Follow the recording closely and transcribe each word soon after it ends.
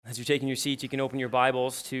As you're taking your seats, you can open your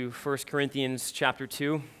Bibles to 1 Corinthians chapter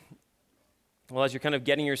 2. Well, as you're kind of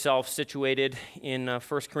getting yourself situated in 1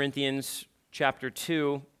 Corinthians chapter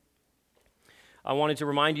 2, I wanted to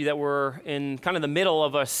remind you that we're in kind of the middle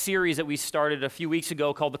of a series that we started a few weeks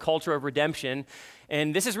ago called The Culture of Redemption.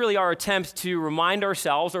 And this is really our attempt to remind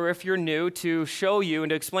ourselves, or if you're new, to show you and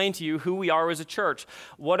to explain to you who we are as a church.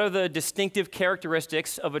 What are the distinctive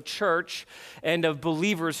characteristics of a church and of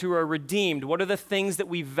believers who are redeemed? What are the things that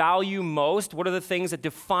we value most? What are the things that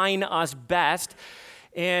define us best?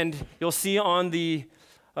 And you'll see on the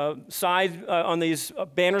on these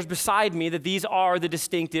banners beside me that these are the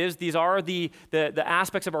distinctives. These are the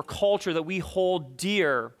aspects of our culture that we hold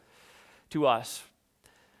dear to us.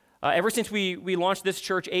 Ever since we launched this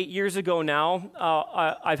church 8 years ago now,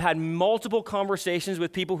 I've had multiple conversations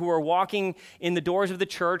with people who are walking in the doors of the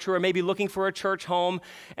church, who are maybe looking for a church home,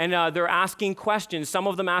 and they're asking questions. Some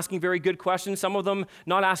of them asking very good questions, some of them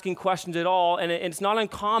not asking questions at all. And it's not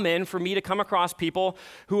uncommon for me to come across people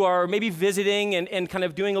who are maybe visiting and kind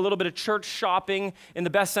of doing a little bit of church shopping, in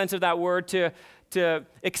the best sense of that word, to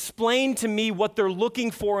explain to me what they're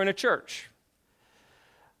looking for in a church.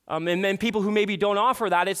 And then people who maybe don't offer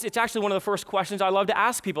that, it's actually one of the first questions I love to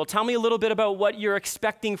ask people. Tell me a little bit about what you're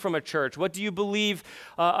expecting from a church. What do you believe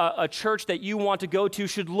a church that you want to go to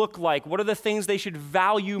should look like? What are the things they should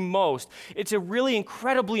value most? It's a really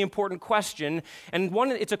incredibly important question, and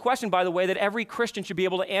it's a question, by the way, that every Christian should be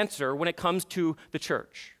able to answer when it comes to the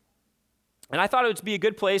church. And I thought it would be a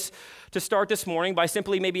good place to start this morning by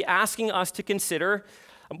simply maybe asking us to consider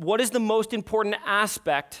what is the most important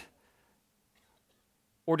aspect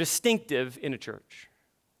or distinctive in a church.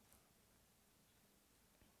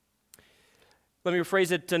 Let me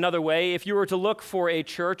rephrase it another way. If you were to look for a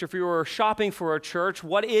church, if you were shopping for a church,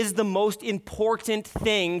 what is the most important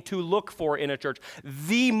thing to look for in a church?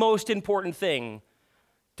 The most important thing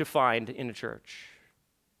to find in a church.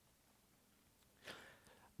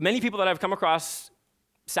 Many people that I've come across,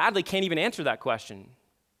 sadly, can't even answer that question.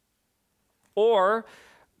 Or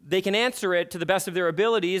they can answer it to the best of their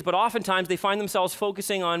abilities, but oftentimes they find themselves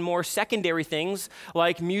focusing on more secondary things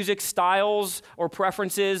like music styles or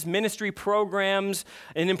preferences, ministry programs,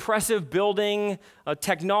 an impressive building,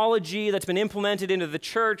 technology that's been implemented into the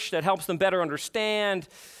church that helps them better understand.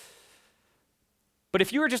 But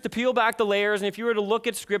if you were just to peel back the layers and if you were to look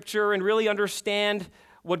at Scripture and really understand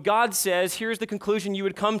what God says, here's the conclusion you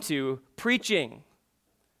would come to. Preaching.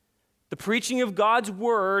 The preaching of God's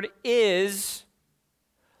Word is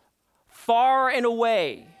far and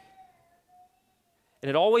away, and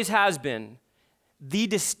it always has been, the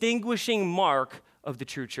distinguishing mark of the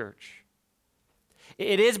true church.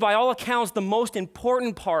 It is, by all accounts, the most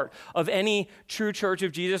important part of any true church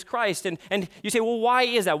of Jesus Christ. And you say, well, why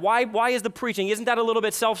is that? Why is the preaching? Isn't that a little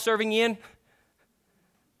bit self-serving, Ian?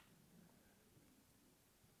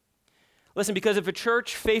 Listen, because if a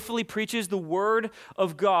church faithfully preaches the Word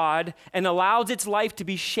of God and allows its life to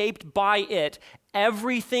be shaped by it,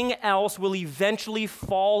 everything else will eventually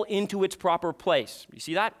fall into its proper place. You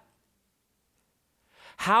see that?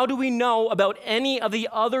 How do we know about any of the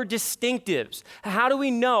other distinctives? How do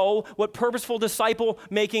we know what purposeful disciple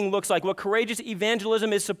making looks like, what courageous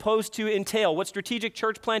evangelism is supposed to entail, what strategic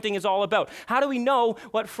church planting is all about? How do we know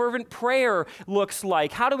what fervent prayer looks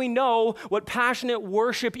like? How do we know what passionate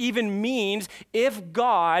worship even means if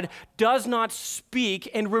God does not speak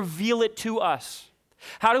and reveal it to us?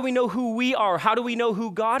 How do we know who we are? How do we know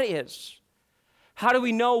who God is? How do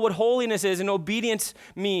we know what holiness is and obedience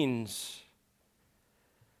means?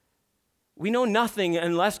 We know nothing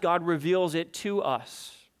unless God reveals it to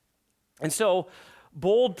us. And so,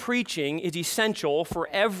 bold preaching is essential for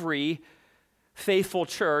every faithful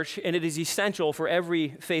church, and it is essential for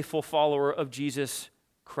every faithful follower of Jesus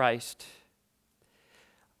Christ.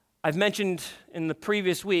 I've mentioned in the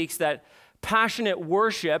previous weeks that passionate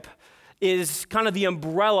worship is kind of the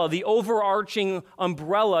umbrella, the overarching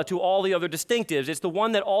umbrella to all the other distinctives. It's the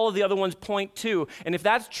one that all of the other ones point to. And if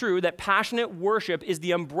that's true, that passionate worship is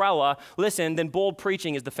the umbrella, listen, then bold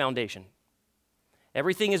preaching is the foundation.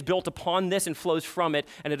 Everything is built upon this and flows from it,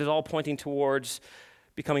 and it is all pointing towards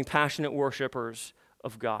becoming passionate worshipers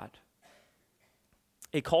of God.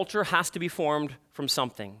 A culture has to be formed from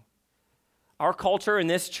something. Our culture in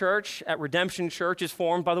this church, at Redemption Church, is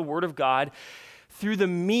formed by the Word of God through the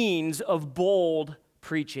means of bold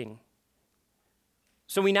preaching.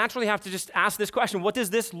 So we naturally have to just ask this question, what does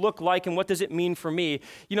this look like and what does it mean for me?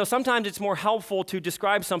 You know, sometimes it's more helpful to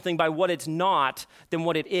describe something by what it's not than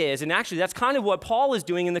what it is. And actually, that's kind of what Paul is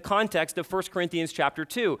doing in the context of 1 Corinthians chapter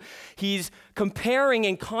 2. He's comparing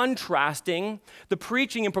and contrasting the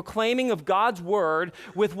preaching and proclaiming of God's word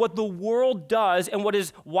with what the world does and what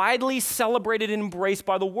is widely celebrated and embraced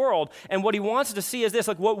by the world. And what he wants to see is this,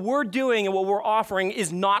 like what we're doing and what we're offering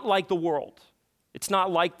is not like the world. It's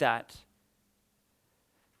not like that.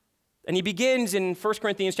 And he begins in 1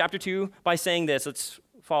 Corinthians chapter 2 by saying this. Let's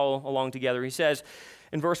follow along together. He says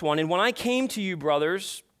in verse 1, "And when I came to you,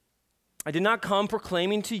 brothers, I did not come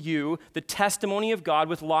proclaiming to you the testimony of God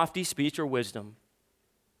with lofty speech or wisdom.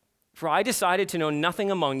 For I decided to know nothing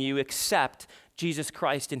among you except Jesus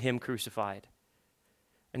Christ and him crucified.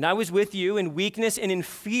 And I was with you in weakness and in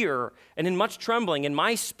fear and in much trembling. And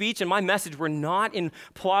my speech and my message were not in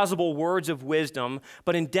plausible words of wisdom,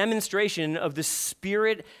 but in demonstration of the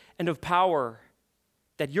Spirit and of power,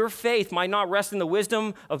 that your faith might not rest in the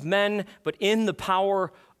wisdom of men, but in the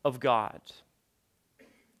power of God."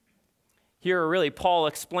 Here, really, Paul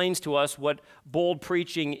explains to us what bold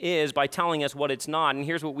preaching is by telling us what it's not. And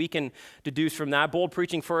here's what we can deduce from that. Bold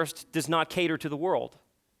preaching, first, does not cater to the world.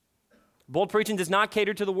 Bold preaching does not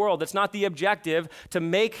cater to the world. That's not the objective, to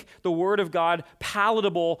make the word of God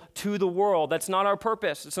palatable to the world. That's not our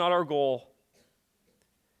purpose. It's not our goal.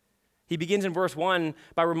 He begins in verse 1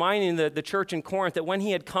 by reminding the church in Corinth that when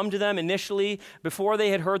he had come to them initially, before they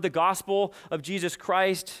had heard the gospel of Jesus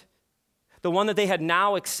Christ, the one that they had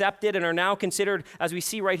now accepted and are now considered, as we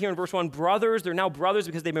see right here in verse 1, brothers. They're now brothers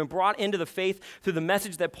because they've been brought into the faith through the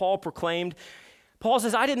message that Paul proclaimed. Paul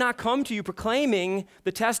says, "I did not come to you proclaiming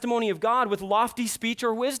the testimony of God with lofty speech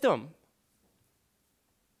or wisdom."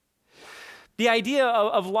 The idea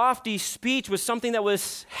of lofty speech was something that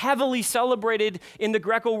was heavily celebrated in the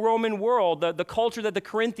Greco-Roman world, the culture that the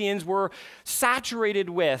Corinthians were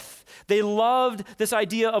saturated with. They loved this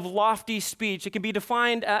idea of lofty speech. It can be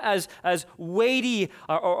defined as weighty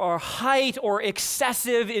or height or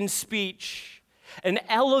excessive in speech. An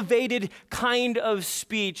elevated kind of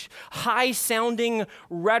speech, high-sounding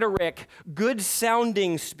rhetoric,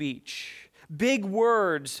 good-sounding speech, big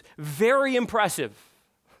words, very impressive.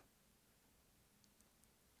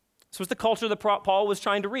 This was the culture that Paul was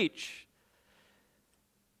trying to reach.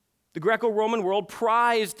 The Greco-Roman world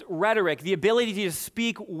prized rhetoric, the ability to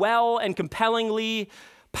speak well and compellingly,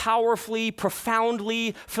 powerfully,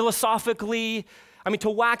 profoundly, philosophically. I mean, to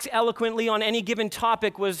wax eloquently on any given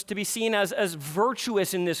topic was to be seen as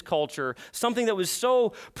virtuous in this culture, something that was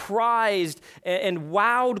so prized and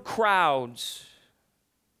wowed crowds.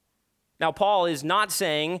 Now, Paul is not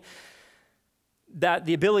saying that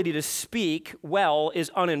the ability to speak well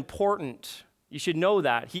is unimportant. You should know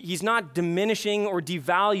that. He's not diminishing or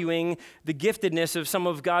devaluing the giftedness of some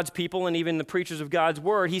of God's people and even the preachers of God's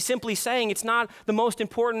word. He's simply saying it's not the most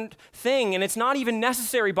important thing, and it's not even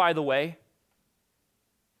necessary, by the way.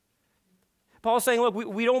 Paul's saying, look,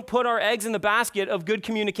 we don't put our eggs in the basket of good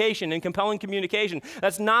communication and compelling communication.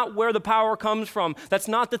 That's not where the power comes from. That's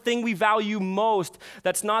not the thing we value most.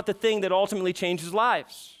 That's not the thing that ultimately changes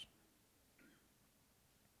lives.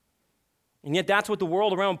 And yet that's what the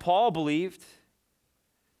world around Paul believed.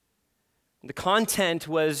 The content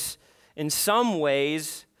was, in some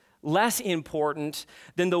ways, less important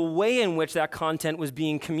than the way in which that content was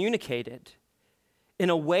being communicated, in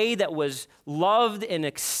a way that was loved and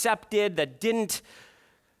accepted, that didn't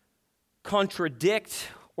contradict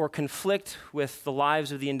or conflict with the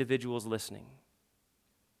lives of the individuals listening.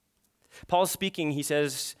 Paul's speaking, he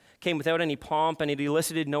says, came without any pomp, and it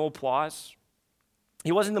elicited no applause.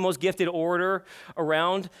 He wasn't the most gifted orator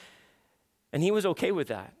around, and he was okay with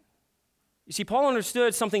that. You see, Paul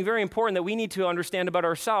understood something very important that we need to understand about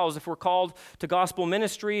ourselves if we're called to gospel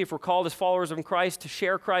ministry, if we're called as followers of Christ to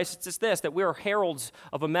share Christ. It's just this, that we are heralds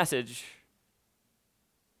of a message.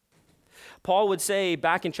 Paul would say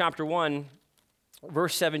back in chapter 1,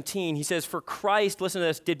 verse 17, he says, "For Christ," listen to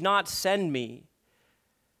this, "did not send me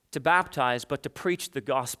to baptize, but to preach the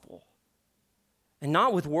gospel. And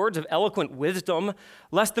not with words of eloquent wisdom,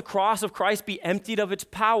 lest the cross of Christ be emptied of its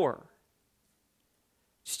power."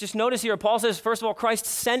 Just notice here, Paul says, first of all, Christ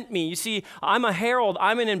sent me. You see, I'm a herald,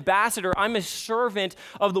 I'm an ambassador, I'm a servant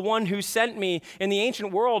of the one who sent me. In the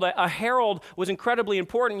ancient world, a herald was incredibly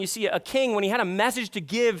important. You see, a king, when he had a message to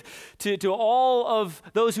give to all of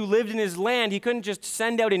those who lived in his land, he couldn't just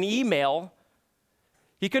send out an email.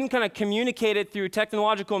 He couldn't kind of communicate it through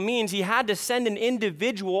technological means. He had to send an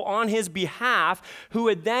individual on his behalf who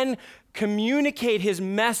would then communicate his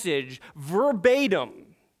message verbatim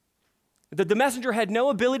The messenger had no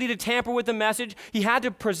ability to tamper with the message. He had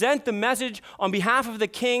to present the message on behalf of the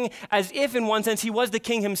king as if, in one sense, he was the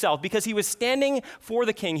king himself, because he was standing for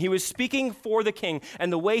the king. He was speaking for the king,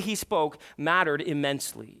 and the way he spoke mattered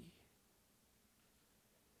immensely.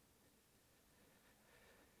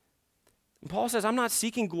 And Paul says, I'm not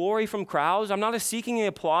seeking glory from crowds. I'm not seeking the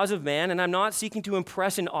applause of man, and I'm not seeking to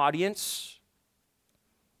impress an audience.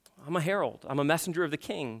 I'm a herald. I'm a messenger of the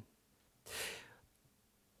king.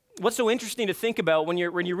 What's so interesting to think about when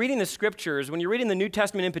you're reading the scriptures, when you're reading the New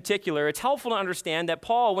Testament in particular, it's helpful to understand that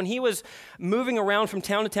Paul, when he was moving around from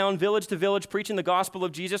town to town, village to village, preaching the gospel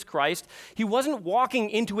of Jesus Christ, he wasn't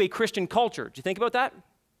walking into a Christian culture. Do you think about that?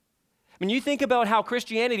 When you think about how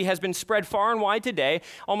Christianity has been spread far and wide today,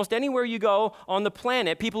 almost anywhere you go on the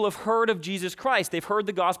planet, people have heard of Jesus Christ. They've heard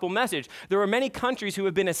the gospel message. There are many countries who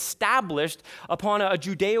have been established upon a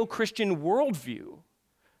Judeo-Christian worldview.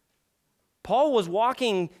 Paul was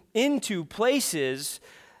walking into places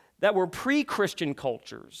that were pre-Christian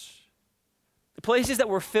cultures, places that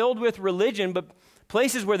were filled with religion, but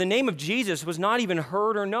places where the name of Jesus was not even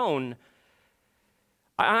heard or known.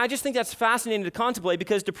 I just think that's fascinating to contemplate,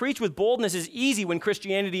 because to preach with boldness is easy when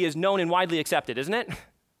Christianity is known and widely accepted, isn't it?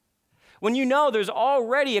 When you know there's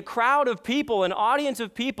already a crowd of people, an audience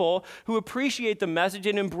of people who appreciate the message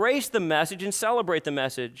and embrace the message and celebrate the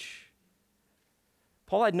message.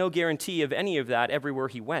 Paul had no guarantee of any of that everywhere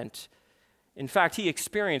he went. In fact, he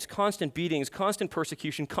experienced constant beatings, constant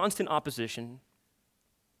persecution, constant opposition.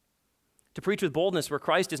 To preach with boldness where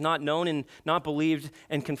Christ is not known and not believed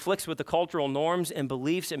and conflicts with the cultural norms and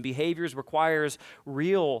beliefs and behaviors requires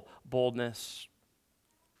real boldness.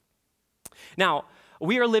 Now,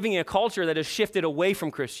 we are living in a culture that has shifted away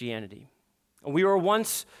from Christianity. We were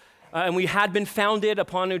once and we had been founded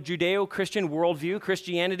upon a Judeo-Christian worldview.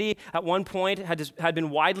 Christianity at one point had been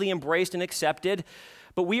widely embraced and accepted,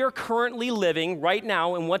 but we are currently living right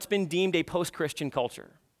now in what's been deemed a post-Christian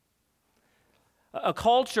culture. A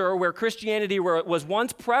culture where Christianity was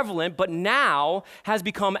once prevalent, but now has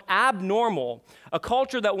become abnormal. A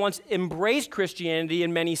culture that once embraced Christianity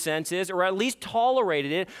in many senses, or at least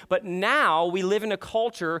tolerated it, but now we live in a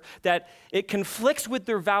culture that it conflicts with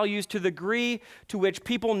their values to the degree to which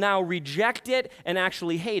people now reject it and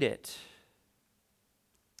actually hate it.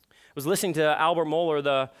 I was listening to Albert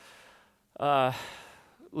Mohler, the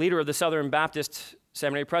leader of the Southern Baptist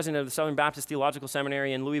Seminary, president of the Southern Baptist Theological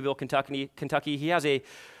Seminary in Louisville, Kentucky. He has a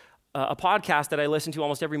podcast that I listen to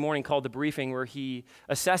almost every morning called The Briefing, where he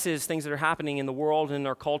assesses things that are happening in the world and in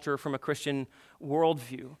our culture from a Christian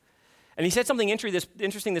worldview. And he said something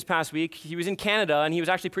interesting this past week. He was in Canada, and he was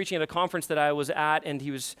actually preaching at a conference that I was at, and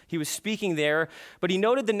he was speaking there. But he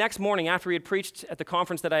noted the next morning, after he had preached at the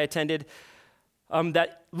conference that I attended,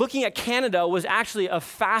 that looking at Canada was actually a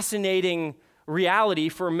fascinating reality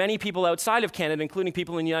for many people outside of Canada, including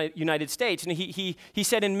people in the United States. And he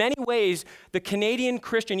said, in many ways, the Canadian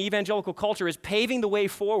Christian evangelical culture is paving the way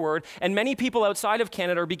forward, and many people outside of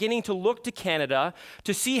Canada are beginning to look to Canada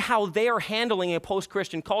to see how they are handling a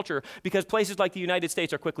post-Christian culture, because places like the United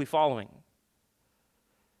States are quickly following.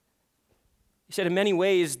 He said, in many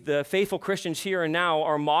ways, the faithful Christians here and now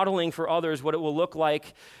are modeling for others what it will look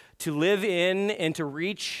like to live in and to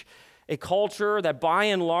reach a culture that by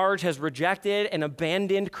and large has rejected and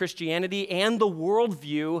abandoned Christianity and the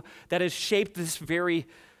worldview that has shaped this very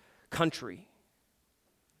country.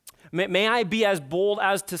 May I be as bold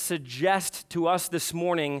as to suggest to us this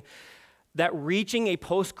morning that reaching a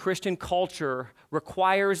post-Christian culture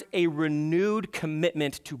requires a renewed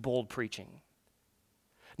commitment to bold preaching.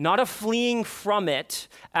 Not a fleeing from it,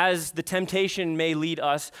 as the temptation may lead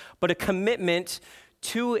us, but a commitment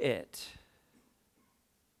to it.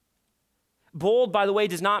 Bold, by the way,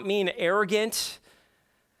 does not mean arrogant.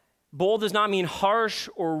 Bold does not mean harsh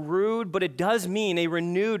or rude, but it does mean a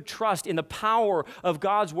renewed trust in the power of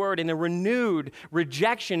God's word and a renewed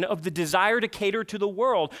rejection of the desire to cater to the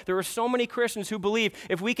world. There are so many Christians who believe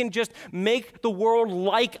if we can just make the world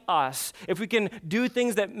like us, if we can do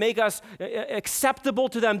things that make us acceptable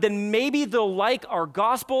to them, then maybe they'll like our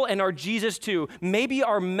gospel and our Jesus too. Maybe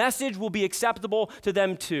our message will be acceptable to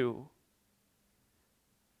them too.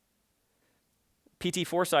 P.T.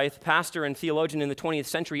 Forsyth, pastor and theologian in the 20th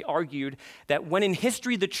century, argued that when in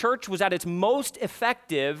history the church was at its most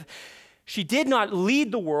effective, she did not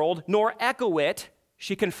lead the world nor echo it,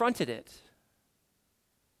 she confronted it.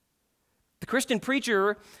 The Christian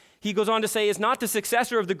preacher, he goes on to say, is not the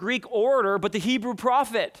successor of the Greek orator, but the Hebrew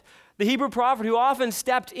prophet. The Hebrew prophet who often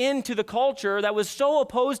stepped into the culture that was so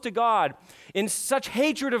opposed to God, in such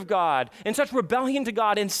hatred of God, in such rebellion to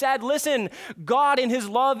God, and said, listen, God in his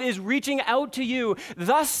love is reaching out to you.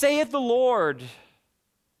 Thus saith the Lord.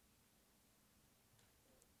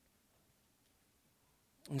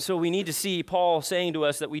 And so we need to see Paul saying to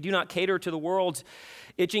us that we do not cater to the world's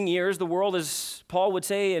itching ears. The world, as Paul would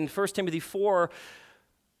say in 1 Timothy 4,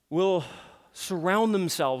 will surround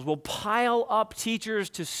themselves, will pile up teachers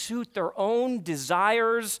to suit their own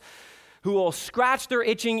desires, who will scratch their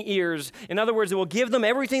itching ears. In other words, it will give them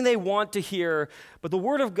everything they want to hear. But the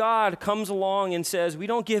Word of God comes along and says, we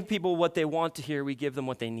don't give people what they want to hear, we give them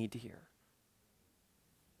what they need to hear.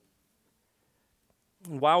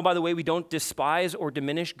 And while, by the way, we don't despise or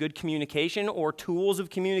diminish good communication or tools of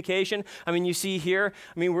communication, I mean, you see here,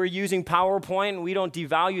 we're using PowerPoint, and we don't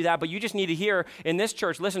devalue that, but you just need to hear in this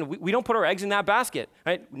church, listen, we don't put our eggs in that basket,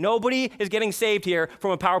 right? Nobody is getting saved here from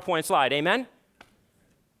a PowerPoint slide, amen?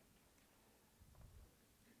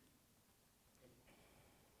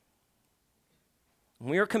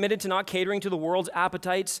 We are committed to not catering to the world's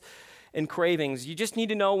appetites and cravings. You just need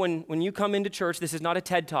to know when you come into church, this is not a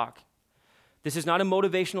TED Talk. This is not a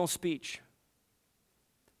motivational speech.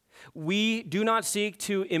 We do not seek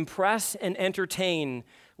to impress and entertain.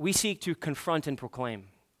 We seek to confront and proclaim.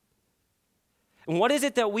 And what is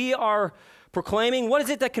it that we are proclaiming? What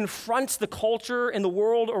is it that confronts the culture and the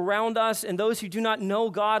world around us and those who do not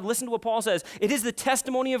know God? Listen to what Paul says. It is the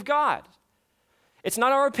testimony of God. It's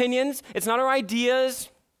not our opinions. It's not our ideas.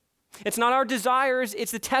 It's not our desires.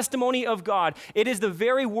 It's the testimony of God. It is the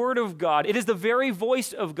very word of God. It is the very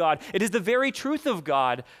voice of God. It is the very truth of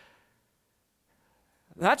God.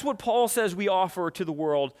 That's what Paul says we offer to the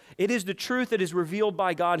world. It is the truth that is revealed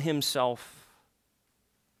by God himself.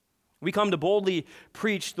 We come to boldly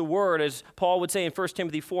preach the word, as Paul would say in 1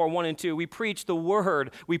 Timothy 4, 1 and 2. We preach the word.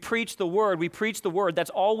 We preach the word. We preach the word. That's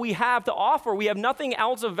all we have to offer. We have nothing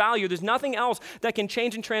else of value. There's nothing else that can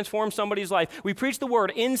change and transform somebody's life. We preach the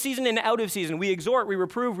word in season and out of season. We exhort, we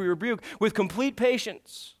reprove, we rebuke with complete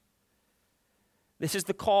patience. This is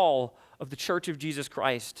the call of the Church of Jesus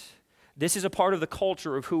Christ. This is a part of the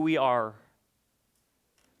culture of who we are.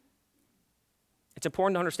 It's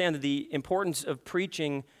important to understand that the importance of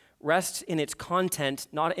preaching rests in its content,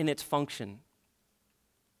 not in its function.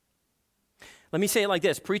 Let me say it like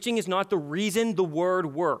this. Preaching is not the reason the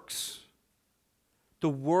word works. The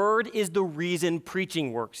word is the reason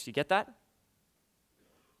preaching works. You get that?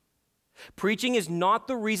 Preaching is not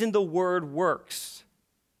the reason the word works.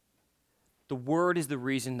 The word is the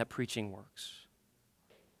reason that preaching works.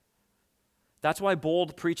 That's why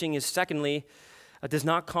bold preaching is, secondly, does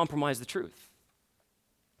not compromise the truth.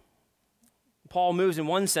 Paul moves in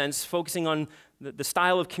one sense, focusing on the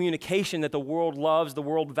style of communication that the world loves, the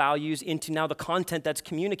world values, into now the content that's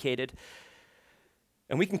communicated.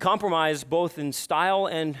 And we can compromise both in style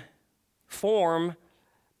and form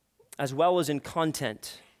as well as in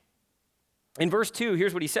content. In verse 2,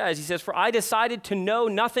 here's what he says. He says, "For I decided to know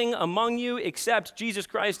nothing among you except Jesus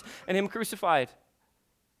Christ and him crucified."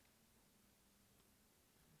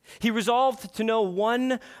 He resolved to know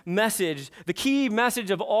one message, the key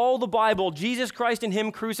message of all the Bible, Jesus Christ and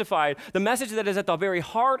him crucified, the message that is at the very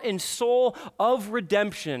heart and soul of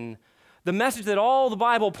redemption, the message that all the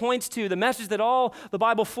Bible points to, the message that all the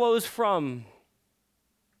Bible flows from.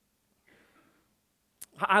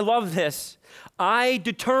 I love this. I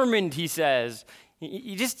determined, he says.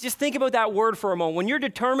 You just think about that word for a moment. When you're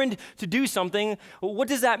determined to do something, what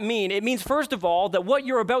does that mean? It means, first of all, that what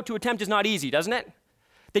you're about to attempt is not easy, doesn't it?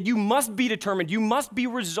 That you must be determined, you must be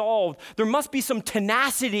resolved. There must be some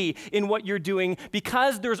tenacity in what you're doing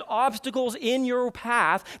because there's obstacles in your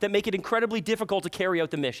path that make it incredibly difficult to carry out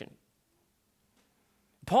the mission.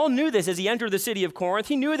 Paul knew this as he entered the city of Corinth.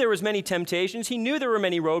 He knew there was many temptations. He knew there were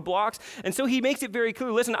many roadblocks. And so he makes it very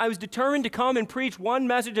clear, listen, I was determined to come and preach one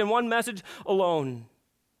message and one message alone.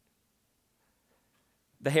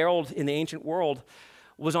 The herald in the ancient world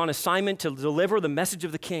was on assignment to deliver the message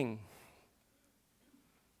of the king.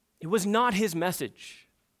 It was not his message.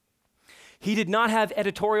 He did not have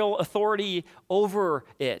editorial authority over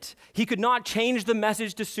it. He could not change the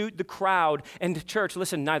message to suit the crowd. And church,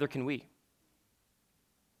 listen, neither can we.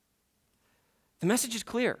 The message is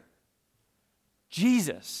clear.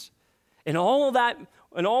 Jesus, and all of that,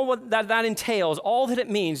 and all what that entails, all that it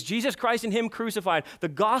means, Jesus Christ and him crucified, the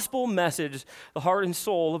gospel message, the heart and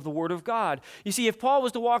soul of the word of God. You see, if Paul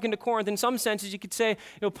was to walk into Corinth, in some senses you could say,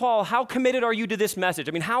 Paul, how committed are you to this message?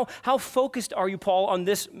 How focused are you, Paul, on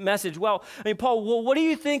this message? Well, Paul, what do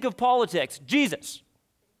you think of politics? Jesus.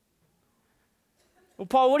 Well,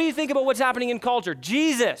 Paul, what do you think about what's happening in culture?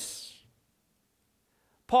 Jesus.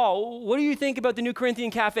 Paul, what do you think about the New Corinthian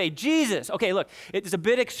Cafe? Jesus. Okay, look, it's a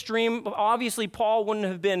bit extreme. Obviously, Paul wouldn't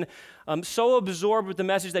have been so absorbed with the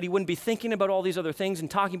message that he wouldn't be thinking about all these other things and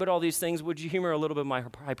talking about all these things. Would you humor a little bit of my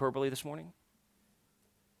hyperbole this morning?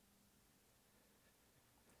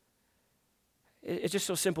 It's just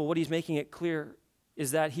so simple. What he's making it clear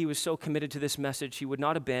is that he was so committed to this message, he would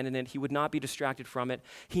not abandon it, he would not be distracted from it.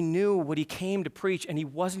 He knew what he came to preach, and he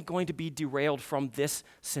wasn't going to be derailed from this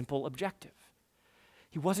simple objective.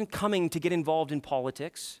 He wasn't coming to get involved in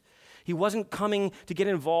politics. He wasn't coming to get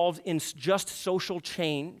involved in just social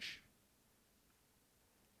change.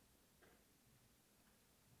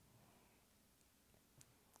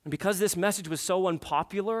 And because this message was so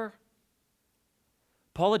unpopular,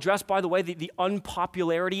 Paul addressed, by the way, the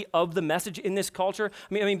unpopularity of the message in this culture.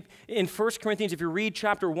 I mean, in 1 Corinthians, if you read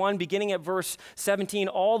chapter 1, beginning at verse 17,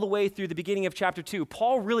 all the way through the beginning of chapter 2,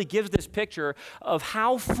 Paul really gives this picture of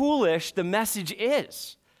how foolish the message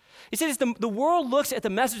is. He says the world looks at the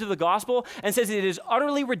message of the gospel and says it is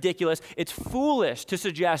utterly ridiculous. It's foolish to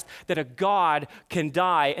suggest that a God can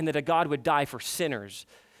die and that a God would die for sinners.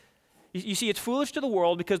 You see, it's foolish to the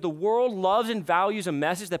world because the world loves and values a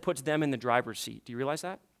message that puts them in the driver's seat. Do you realize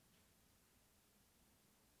that?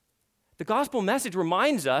 The gospel message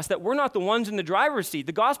reminds us that we're not the ones in the driver's seat.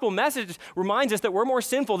 The gospel message reminds us that we're more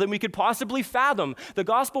sinful than we could possibly fathom. The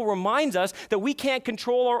gospel reminds us that we can't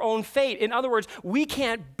control our own fate. In other words, we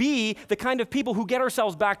can't be the kind of people who get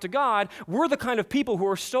ourselves back to God. We're the kind of people who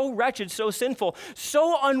are so wretched, so sinful,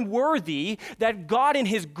 so unworthy that God in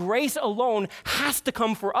his grace alone has to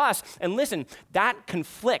come for us. And listen, that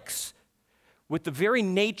conflicts with the very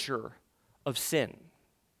nature of sin.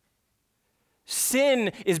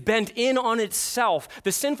 Sin is bent in on itself.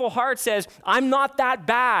 The sinful heart says, I'm not that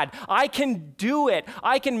bad. I can do it.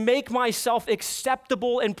 I can make myself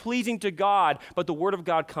acceptable and pleasing to God. But the Word of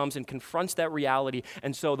God comes and confronts that reality.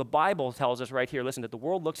 And so the Bible tells us right here, listen, that the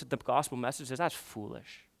world looks at the gospel message and says, that's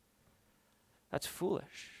foolish. That's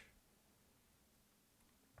foolish.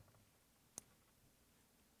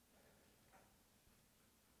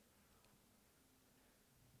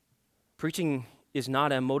 Preaching is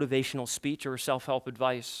not a motivational speech or self-help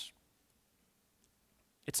advice.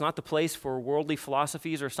 It's not the place for worldly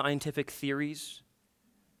philosophies or scientific theories.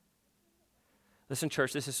 Listen,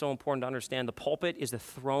 church, this is so important to understand. The pulpit is the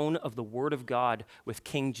throne of the Word of God with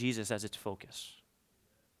King Jesus as its focus.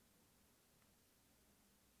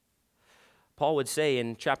 Paul would say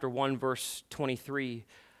in chapter 1, verse 23,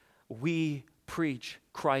 we preach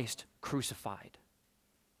Christ crucified.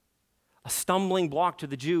 A stumbling block to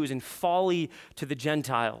the Jews and folly to the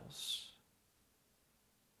Gentiles.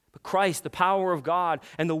 But Christ, the power of God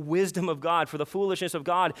and the wisdom of God, for the foolishness of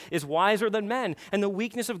God is wiser than men, and the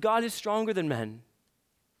weakness of God is stronger than men.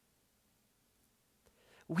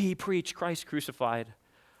 We preach Christ crucified.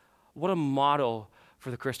 What a motto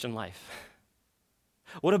for the Christian life.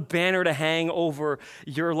 What a banner to hang over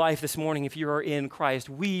your life this morning if you are in Christ.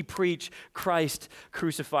 We preach Christ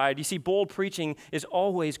crucified. You see, bold preaching is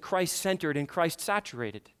always Christ-centered and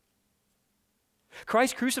Christ-saturated.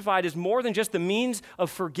 Christ crucified is more than just the means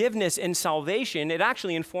of forgiveness and salvation. It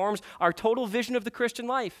actually informs our total vision of the Christian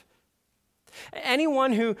life.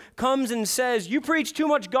 Anyone who comes and says, you preach too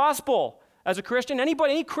much gospel as a Christian, any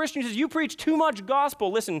Christian who says, you preach too much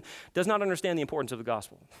gospel, listen, does not understand the importance of the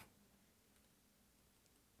gospel.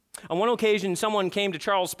 On one occasion, someone came to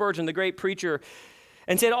Charles Spurgeon, the great preacher,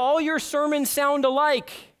 and said, all your sermons sound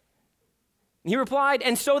alike. And he replied,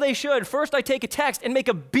 and so they should. First, I take a text and make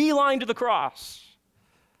a beeline to the cross.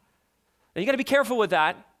 Now, you got to be careful with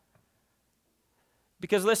that.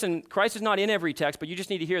 Because listen, Christ is not in every text, but you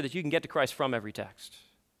just need to hear that you can get to Christ from every text.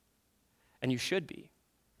 And you should be.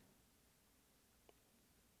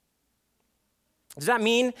 Does that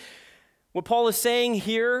mean what Paul is saying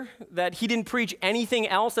here, that he didn't preach anything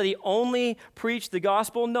else, that he only preached the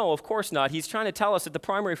gospel? No, of course not. He's trying to tell us that the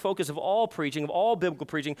primary focus of all preaching, of all biblical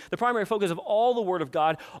preaching, the primary focus of all the Word of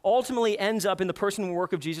God ultimately ends up in the person and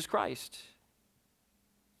work of Jesus Christ.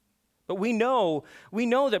 But we know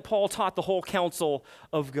that Paul taught the whole counsel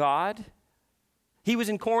of God. He was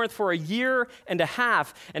in Corinth for a year and a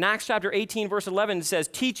half. And Acts chapter 18, verse 11 says,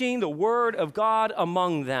 teaching the Word of God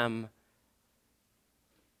among them.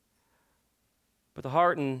 But the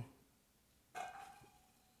heart and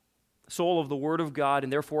soul of the Word of God,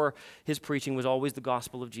 and therefore his preaching, was always the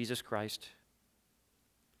gospel of Jesus Christ.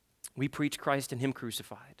 We preach Christ and him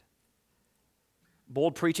crucified.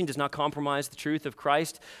 Bold preaching does not compromise the truth of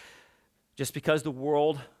Christ just because the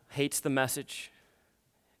world hates the message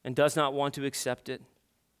and does not want to accept it.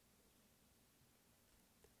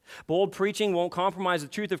 Bold preaching won't compromise the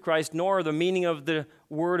truth of Christ nor the meaning of the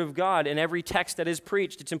Word of God in every text that is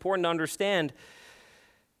preached. It's important to understand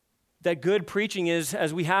that good preaching is,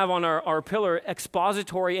 as we have on our pillar,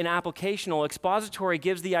 expository and applicational. Expository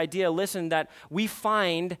gives the idea, listen, that we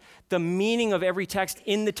find the meaning of every text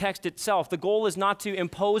in the text itself. The goal is not to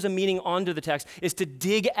impose a meaning onto the text, is to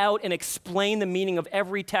dig out and explain the meaning of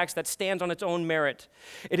every text that stands on its own merit.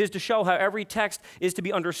 It is to show how every text is to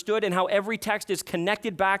be understood and how every text is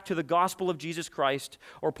connected back to the gospel of Jesus Christ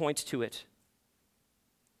or points to it.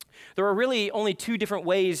 There are really only two different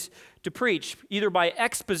ways to preach, either by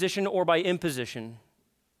exposition or by imposition.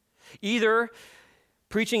 Either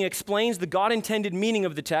preaching explains the God-intended meaning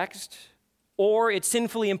of the text, or it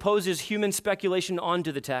sinfully imposes human speculation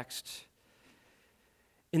onto the text.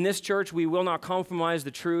 In this church, we will not compromise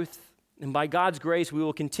the truth, and by God's grace, we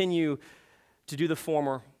will continue to do the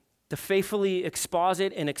former, to faithfully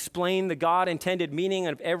exposit and explain the God-intended meaning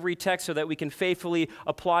of every text so that we can faithfully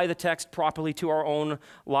apply the text properly to our own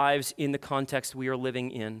lives in the context we are living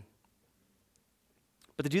in.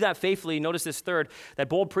 But to do that faithfully, notice this third, that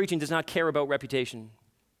bold preaching does not care about reputation.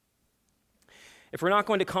 If we're not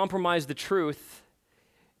going to compromise the truth,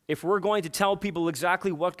 if we're going to tell people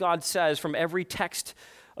exactly what God says from every text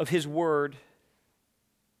of His Word,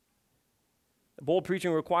 bold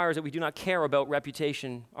preaching requires that we do not care about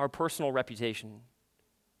reputation, our personal reputation.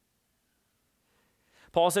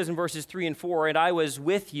 Paul says in verses 3 and 4, "And I was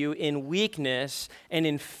with you in weakness and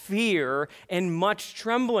in fear and much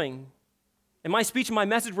trembling. And my speech and my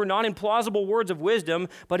message were not in plausible words of wisdom,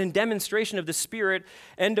 but in demonstration of the Spirit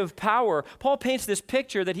and of power." Paul paints this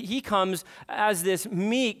picture that he comes as this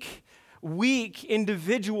meek, weak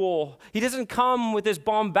individual. He doesn't come with this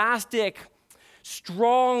bombastic,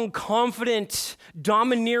 strong, confident,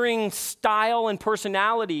 domineering style and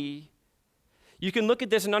personality. You can look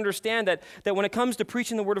at this and understand that when it comes to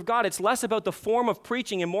preaching the Word of God, it's less about the form of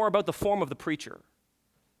preaching and more about the form of the preacher.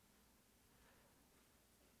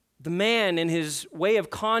 The man in his way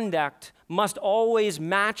of conduct must always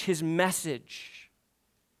match his message.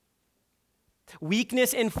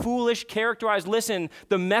 Weakness and foolish characterize, listen,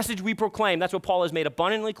 the message we proclaim. That's what Paul has made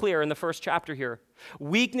abundantly clear in the first chapter here.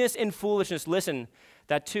 Weakness and foolishness, listen,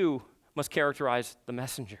 that too must characterize the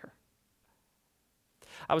messenger.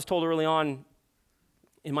 I was told early on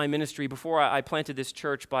in my ministry, before I planted this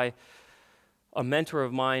church, by a mentor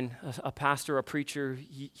of mine, a pastor, a preacher.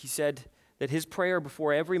 He said that his prayer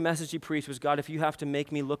before every message he preached was, "God, if you have to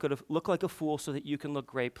make me look like a fool so that you can look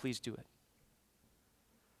great, please do it."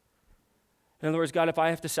 In other words, God, if I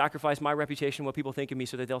have to sacrifice my reputation, what people think of me,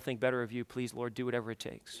 so that they'll think better of you, please, Lord, do whatever it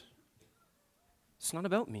takes. It's not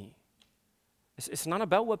about me. It's not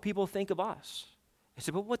about what people think of us. It's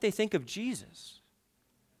about what they think of Jesus.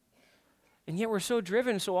 And yet we're so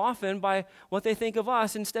driven so often by what they think of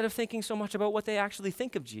us instead of thinking so much about what they actually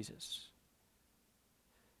think of Jesus.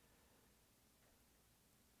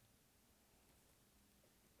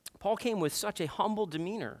 Paul came with such a humble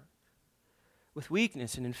demeanor, with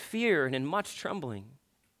weakness and in fear and in much trembling.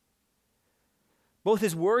 Both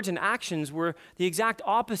his words and actions were the exact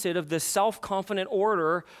opposite of the self-confident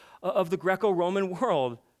order of the Greco-Roman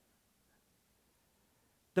world.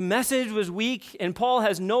 The message was weak, and Paul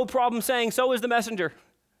has no problem saying, so is the messenger.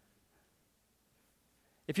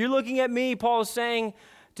 If you're looking at me, Paul is saying,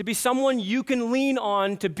 to be someone you can lean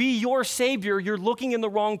on, to be your Savior, you're looking in the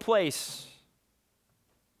wrong place.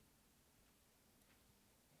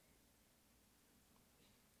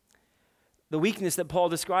 The weakness that Paul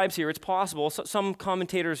describes here, it's possible. Some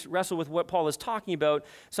commentators wrestle with what Paul is talking about.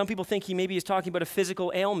 Some people think he maybe is talking about a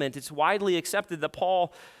physical ailment. It's widely accepted that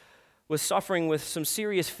Paul was suffering with some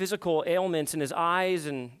serious physical ailments in his eyes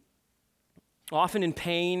and often in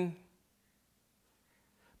pain.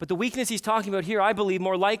 But the weakness he's talking about here, I believe,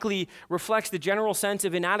 more likely reflects the general sense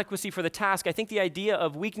of inadequacy for the task. I think the idea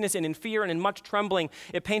of weakness and in fear and in much trembling,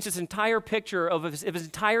 it paints this entire picture of his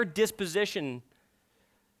entire disposition.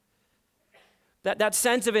 That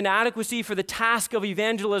sense of inadequacy for the task of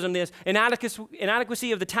evangelism, this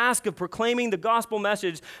inadequacy of the task of proclaiming the gospel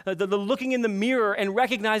message, the looking in the mirror and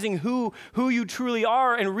recognizing who you truly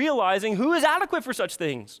are and realizing who is adequate for such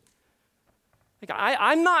things. Like,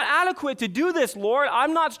 I'm not adequate to do this, Lord.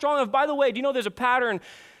 I'm not strong enough. By the way, do you know there's a pattern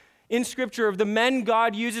in Scripture of the men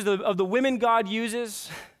God uses, of the women God uses?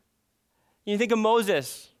 You think of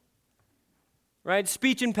Moses, right?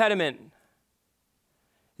 Speech impediment.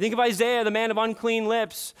 Think of Isaiah, the man of unclean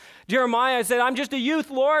lips. Jeremiah said, I'm just a youth,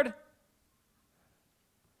 Lord.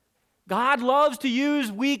 God loves to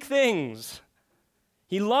use weak things.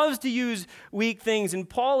 He loves to use weak things, and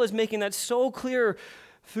Paul is making that so clear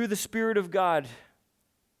through the Spirit of God.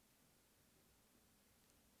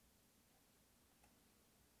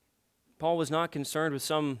 Paul was not concerned with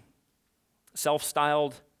some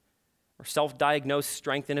self-styled or self-diagnosed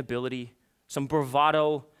strength and ability, some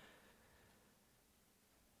bravado.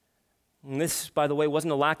 And this, by the way,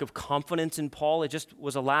 wasn't a lack of confidence in Paul, it just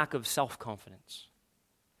was a lack of self-confidence.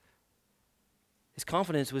 His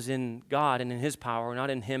confidence was in God and in his power,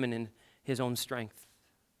 not in him and in his own strength.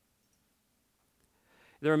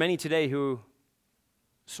 There are many today who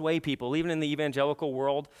sway people, even in the evangelical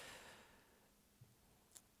world.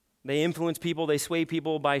 They influence people, they sway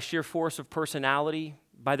people by sheer force of personality,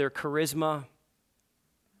 by their charisma,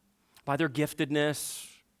 by their giftedness.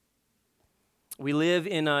 We live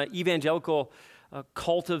in an evangelical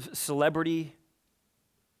cult of celebrity.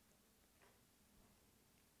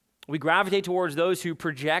 We gravitate towards those who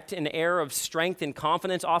project an air of strength and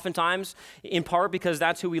confidence, oftentimes, in part because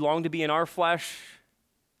that's who we long to be in our flesh.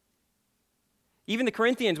 Even the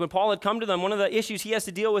Corinthians, when Paul had come to them, one of the issues he has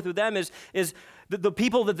to deal with them is the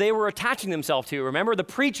people that they were attaching themselves to. Remember the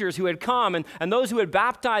preachers who had come and those who had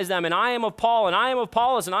baptized them, and I am of Paul, and I am of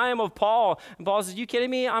Apollos, and I am of Paul. And Paul says, you kidding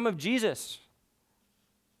me? I'm of Jesus.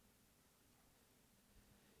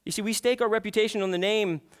 You see, we stake our reputation on the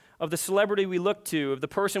name of the celebrity we look to, of the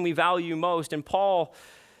person we value most, and Paul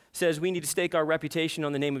says we need to stake our reputation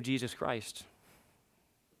on the name of Jesus Christ.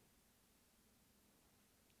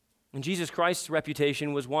 And Jesus Christ's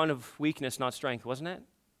reputation was one of weakness, not strength, wasn't it?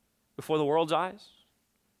 Before the world's eyes.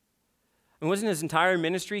 And wasn't his entire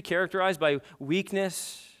ministry characterized by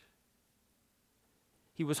weakness?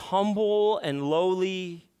 He was humble and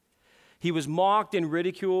lowly. He was mocked and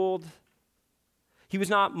ridiculed. He was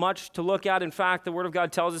not much to look at. In fact, the Word of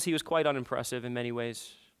God tells us he was quite unimpressive in many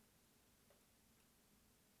ways.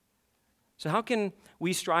 So how can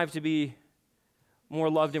we strive to be more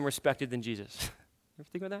loved and respected than Jesus? Ever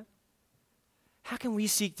think about that? How can we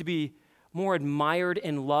seek to be more admired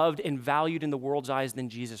and loved and valued in the world's eyes than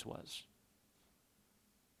Jesus was?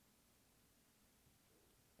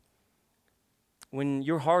 When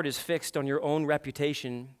your heart is fixed on your own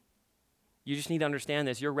reputation, you just need to understand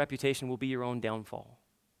this. Your reputation will be your own downfall.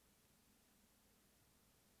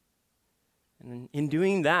 And in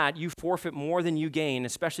doing that, you forfeit more than you gain,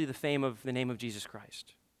 especially the fame of the name of Jesus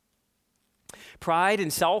Christ. Pride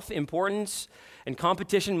and self-importance and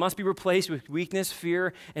competition must be replaced with weakness,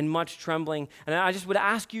 fear, and much trembling. And I just would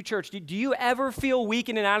ask you, church, do you ever feel weak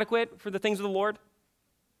and inadequate for the things of the Lord?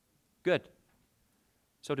 Good.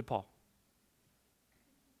 So did Paul.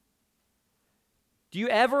 Do you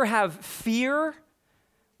ever have fear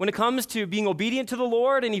when it comes to being obedient to the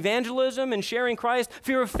Lord and evangelism and sharing Christ?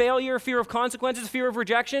 Fear of failure, fear of consequences, fear of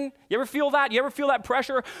rejection? You ever feel that? You ever feel that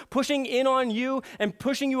pressure pushing in on you and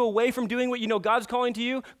pushing you away from doing what you know God's calling to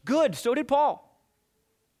you? Good, so did Paul.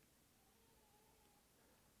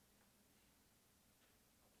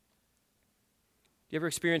 Do you ever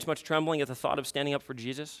experience much trembling at the thought of standing up for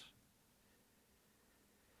Jesus?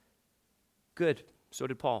 Good, so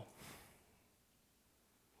did Paul.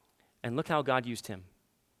 And look how God used him.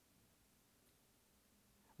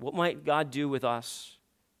 What might God do with us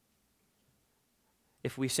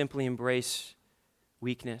if we simply embrace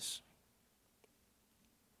weakness?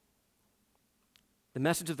 The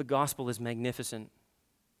message of the gospel is magnificent.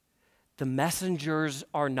 The messengers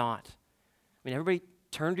are not. I mean, everybody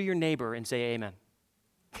turn to your neighbor and say amen.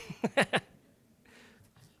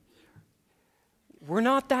 We're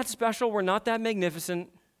not that special. We're not that magnificent.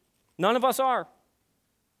 None of us are.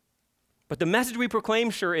 But the message we proclaim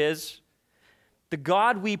sure is. The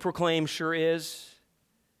God we proclaim sure is.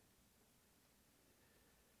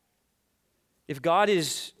 If God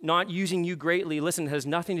is not using you greatly, listen, it has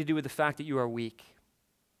nothing to do with the fact that you are weak.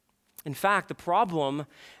 In fact, the problem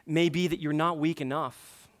may be that you're not weak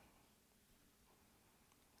enough.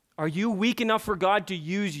 Are you weak enough for God to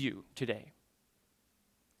use you today?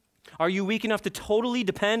 Are you weak enough to totally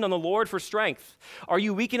depend on the Lord for strength? Are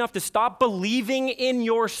you weak enough to stop believing in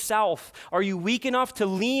yourself? Are you weak enough to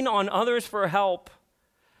lean on others for help?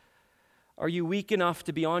 Are you weak enough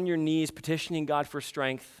to be on your knees petitioning God for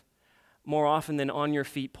strength more often than on your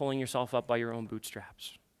feet pulling yourself up by your own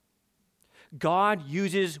bootstraps? God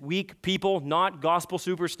uses weak people, not gospel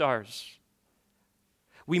superstars.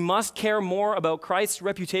 We must care more about Christ's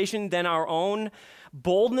reputation than our own.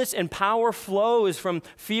 Boldness and power flows from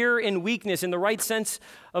fear and weakness in the right sense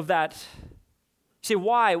of that. You say,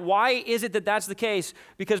 why? Why is it that that's the case?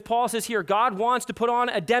 Because Paul says here, God wants to put on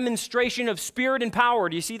a demonstration of spirit and power.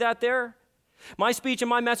 Do you see that there? My speech and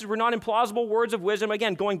my message were not implausible words of wisdom.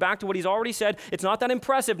 Again, going back to what he's already said, it's not that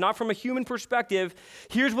impressive, not from a human perspective.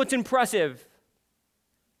 Here's what's impressive.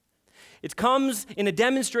 It comes in a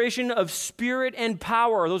demonstration of spirit and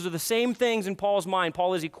power. Those are the same things in Paul's mind.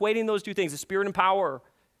 Paul is equating those two things, the spirit and power.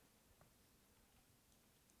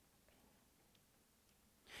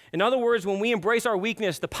 In other words, when we embrace our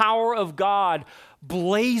weakness, the power of God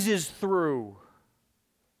blazes through.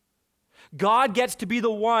 God gets to be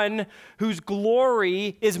the one whose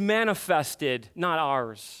glory is manifested, not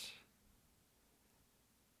ours.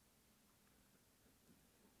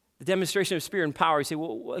 The demonstration of spirit and power, you say,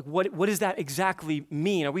 well, what does that exactly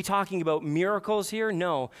mean? Are we talking about miracles here?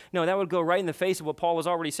 No, that would go right in the face of what Paul has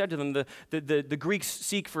already said to them. The Greeks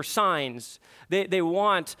seek for signs. They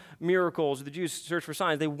want miracles. The Jews search for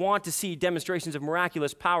signs. They want to see demonstrations of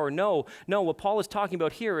miraculous power. No, what Paul is talking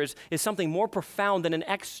about here is something more profound than an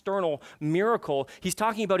external miracle. He's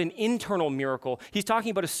talking about an internal miracle. He's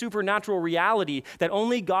talking about a supernatural reality that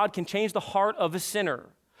only God can change the heart of a sinner.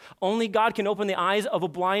 Only God can open the eyes of a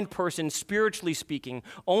blind person, spiritually speaking.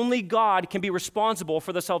 Only God can be responsible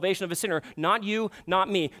for the salvation of a sinner. Not you, not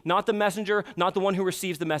me, not the messenger, not the one who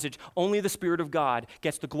receives the message. Only the Spirit of God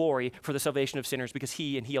gets the glory for the salvation of sinners because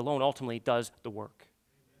He and He alone ultimately does the work.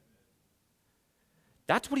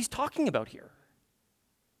 That's what he's talking about here.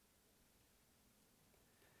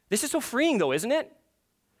 This is so freeing though, isn't it?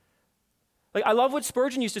 Like, I love what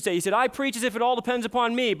Spurgeon used to say. He said, I preach as if it all depends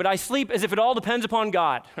upon me, but I sleep as if it all depends upon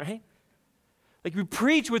God, right? Like, we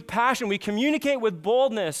preach with passion. We communicate with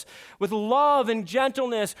boldness, with love and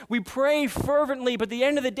gentleness. We pray fervently, but at the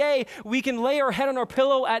end of the day, we can lay our head on our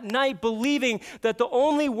pillow at night believing that the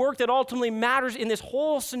only work that ultimately matters in this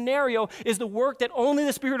whole scenario is the work that only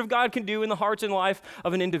the Spirit of God can do in the hearts and life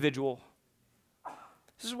of an individual.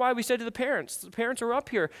 This is why we said to the parents are up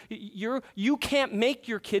here, you can't make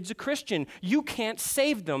your kids a Christian. You can't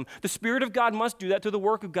save them. The Spirit of God must do that through the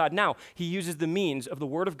work of God. Now, He uses the means of the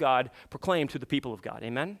Word of God proclaimed to the people of God.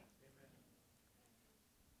 Amen?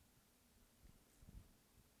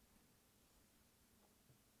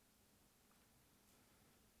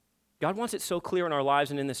 God wants it so clear in our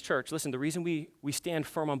lives and in this church. Listen, the reason we stand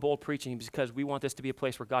firm on bold preaching is because we want this to be a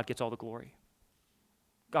place where God gets all the glory.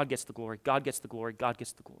 God gets the glory. God gets the glory. God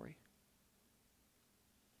gets the glory.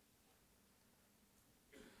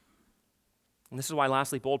 And this is why,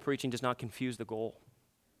 lastly, bold preaching does not confuse the goal.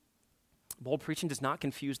 Bold preaching does not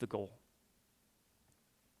confuse the goal.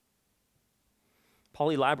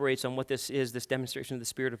 Paul elaborates on what this is, this demonstration of the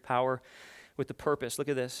Spirit of power with the purpose. Look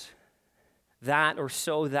at this. That or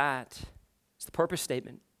so that. It's the purpose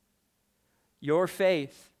statement. Your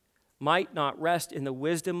faith might not rest in the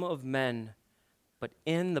wisdom of men, but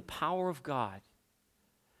in the power of God.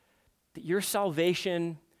 That your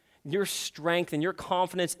salvation, your strength, and your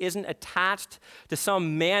confidence isn't attached to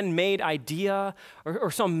some man-made idea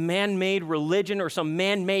or some man-made religion or some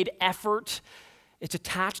man-made effort. It's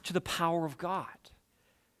attached to the power of God,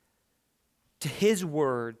 to His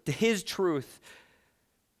word, to His truth,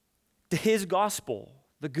 to His gospel.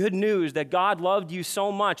 The good news that God loved you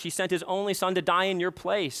so much, He sent His only Son to die in your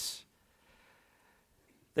place.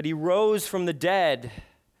 That He rose from the dead,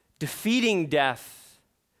 defeating death.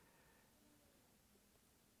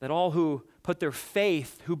 That all who put their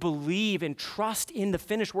faith, who believe and trust in the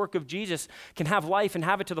finished work of Jesus can have life and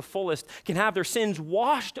have it to the fullest, can have their sins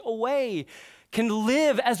washed away, can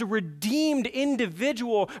live as a redeemed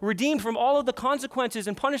individual, redeemed from all of the consequences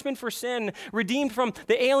and punishment for sin, redeemed from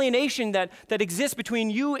the alienation that exists between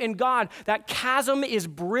you and God. That chasm is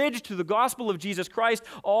bridged through the gospel of Jesus Christ,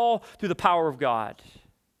 all through the power of God.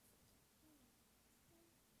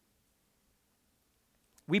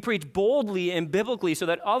 We preach boldly and biblically so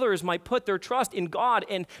that others might put their trust in God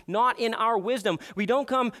and not in our wisdom. We don't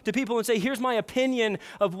come to people and say, here's my opinion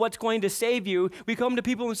of what's going to save you. We come to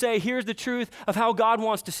people and say, here's the truth of how God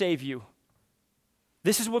wants to save you.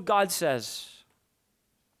 This is what God says.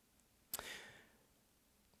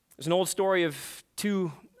 There's an old story of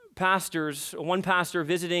two pastors, one pastor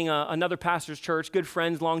visiting another pastor's church, good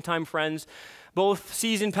friends, longtime friends, both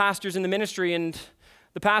seasoned pastors in the ministry, and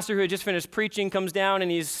the pastor who had just finished preaching comes down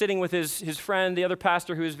and he's sitting with his friend, the other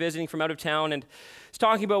pastor who is visiting from out of town, and he's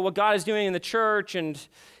talking about what God is doing in the church, and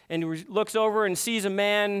he looks over and sees a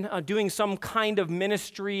man doing some kind of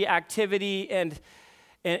ministry activity, and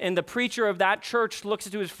the preacher of that church looks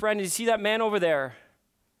to his friend and you see that man over there?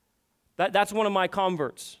 That's one of my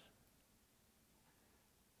converts.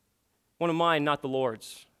 One of mine, not the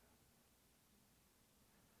Lord's.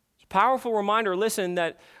 It's a powerful reminder, listen,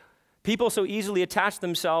 that people so easily attach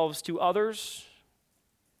themselves to others,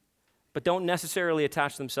 but don't necessarily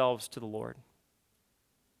attach themselves to the Lord.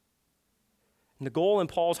 And the goal in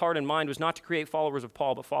Paul's heart and mind was not to create followers of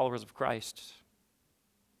Paul, but followers of Christ.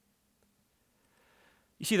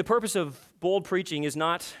 You see, the purpose of bold preaching is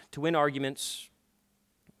not to win arguments.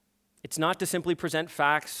 It's not to simply present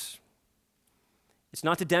facts. It's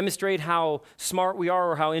not to demonstrate how smart we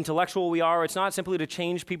are or how intellectual we are. It's not simply to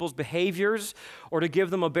change people's behaviors or to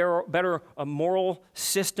give them a better moral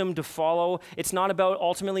system to follow. It's not about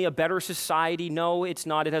ultimately a better society. No, it's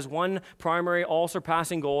not. It has one primary,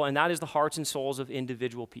 all-surpassing goal, and that is the hearts and souls of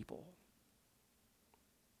individual people.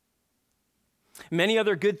 Many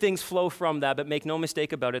other good things flow from that, but make no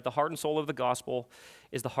mistake about it, the heart and soul of the gospel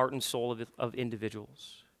is the heart and soul of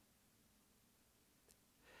individuals.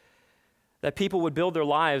 That people would build their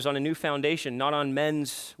lives on a new foundation, not on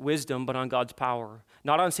men's wisdom, but on God's power.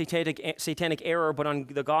 Not on satanic error, but on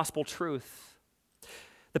the gospel truth.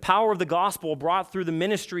 The power of the gospel brought through the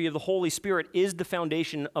ministry of the Holy Spirit is the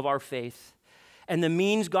foundation of our faith. And the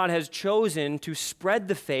means God has chosen to spread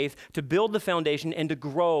the faith, to build the foundation, and to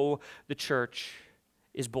grow the church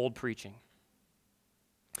is bold preaching.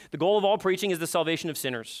 The goal of all preaching is the salvation of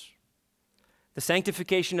sinners, the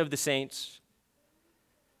sanctification of the saints,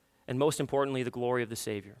 and most importantly, the glory of the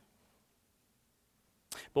Savior.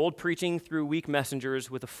 Bold preaching through weak messengers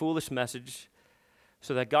with a foolish message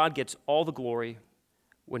so that God gets all the glory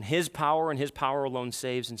when His power and His power alone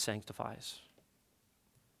saves and sanctifies.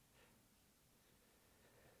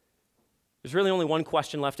 There's really only one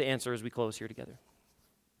question left to answer as we close here together.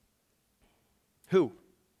 Who?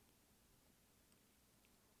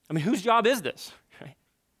 I mean, whose job is this? Right?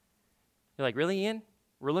 You're like, really, Ian?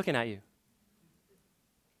 We're looking at you.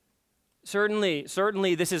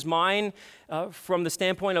 Certainly, this is mine from the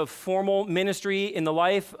standpoint of formal ministry in the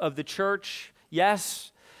life of the church.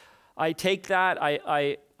 Yes, I take that,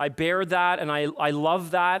 I bear that, and I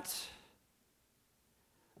love that.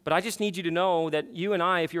 But I just need you to know that you and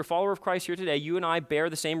I, if you're a follower of Christ here today, you and I bear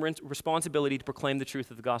the same responsibility to proclaim the truth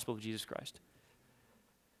of the gospel of Jesus Christ.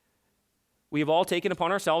 We have all taken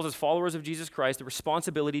upon ourselves as followers of Jesus Christ the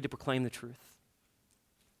responsibility to proclaim the truth.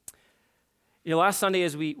 You know, last Sunday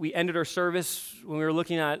as we ended our service, when we were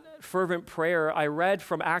looking at fervent prayer, I read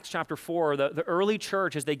from Acts chapter 4, the early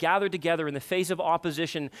church, as they gathered together in the face of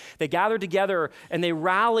opposition, they gathered together and they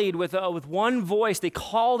rallied with one voice. They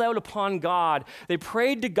called out upon God. They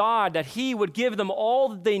prayed to God that He would give them all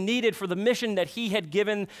that they needed for the mission that He had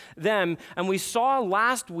given them. And we saw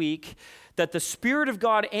last week that the Spirit of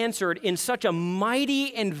God answered in such a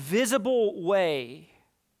mighty and visible way.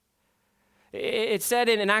 It said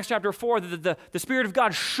in Acts chapter 4 that the Spirit of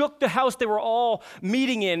God shook the house they were all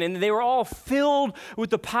meeting in, and they were all filled with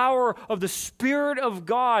the power of the Spirit of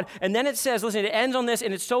God. And then it says, listen, it ends on this,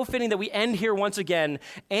 and it's so fitting that we end here once again.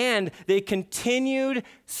 And they continued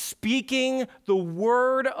speaking the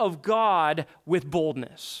word of God with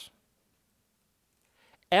boldness.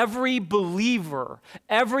 Every believer,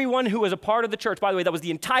 everyone who was a part of the church, by the way, that was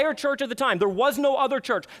the entire church at the time. There was no other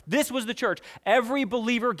church. This was the church. Every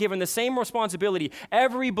believer given the same responsibility.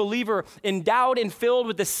 Every believer endowed and filled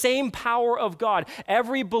with the same power of God.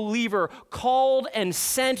 Every believer called and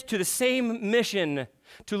sent to the same mission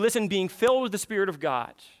to listen, being filled with the Spirit of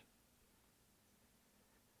God.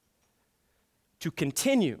 To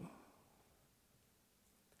continue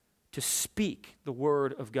to speak the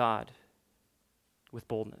word of God with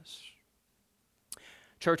boldness.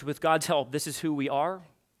 Church, with God's help, this is who we are.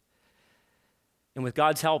 And with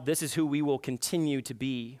God's help, this is who we will continue to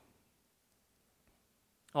be.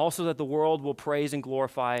 Also that the world will praise and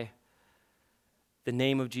glorify the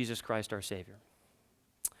name of Jesus Christ, our Savior.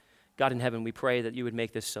 God in heaven, we pray that you would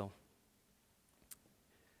make this so.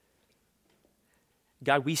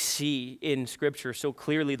 God, we see in Scripture so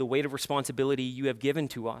clearly the weight of responsibility you have given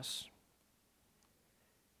to us.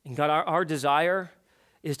 And God, our desire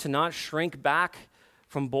is to not shrink back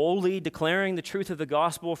from boldly declaring the truth of the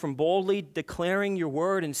gospel, from boldly declaring your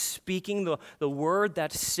word and speaking the word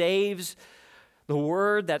that saves, the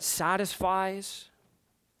word that satisfies.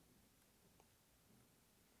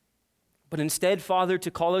 But instead, Father,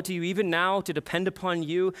 to call out to you even now, to depend upon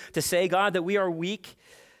you, to say, God, that we are weak.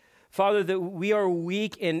 Father, that we are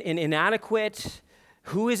weak and inadequate.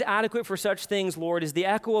 Who is adequate for such things, Lord, is the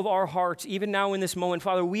echo of our hearts, even now in this moment.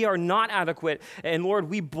 Father, we are not adequate. And Lord,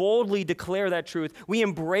 we boldly declare that truth. We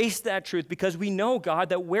embrace that truth because we know, God,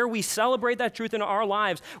 that where we celebrate that truth in our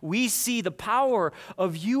lives, we see the power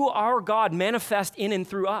of you, our God, manifest in and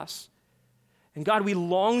through us. And God, we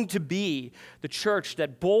long to be the church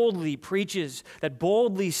that boldly preaches, that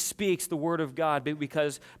boldly speaks the word of God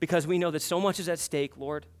because we know that so much is at stake,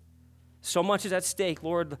 Lord. So much is at stake,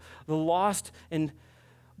 Lord. The lost and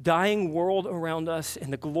dying world around us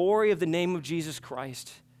and the glory of the name of Jesus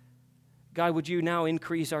Christ. God, would you now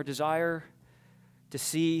increase our desire to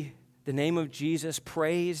see the name of Jesus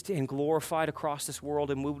praised and glorified across this world,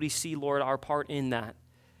 and would we see, Lord, our part in that?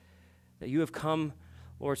 That you have come,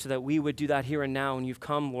 Lord, so that we would do that here and now, and you've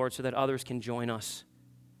come, Lord, so that others can join us.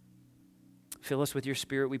 Fill us with your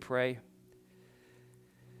Spirit, we pray.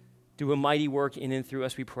 Do a mighty work in and through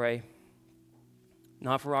us, we pray.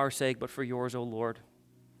 Not for our sake, but for yours, O Lord.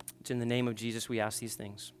 It's in the name of Jesus we ask these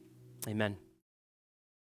things. Amen.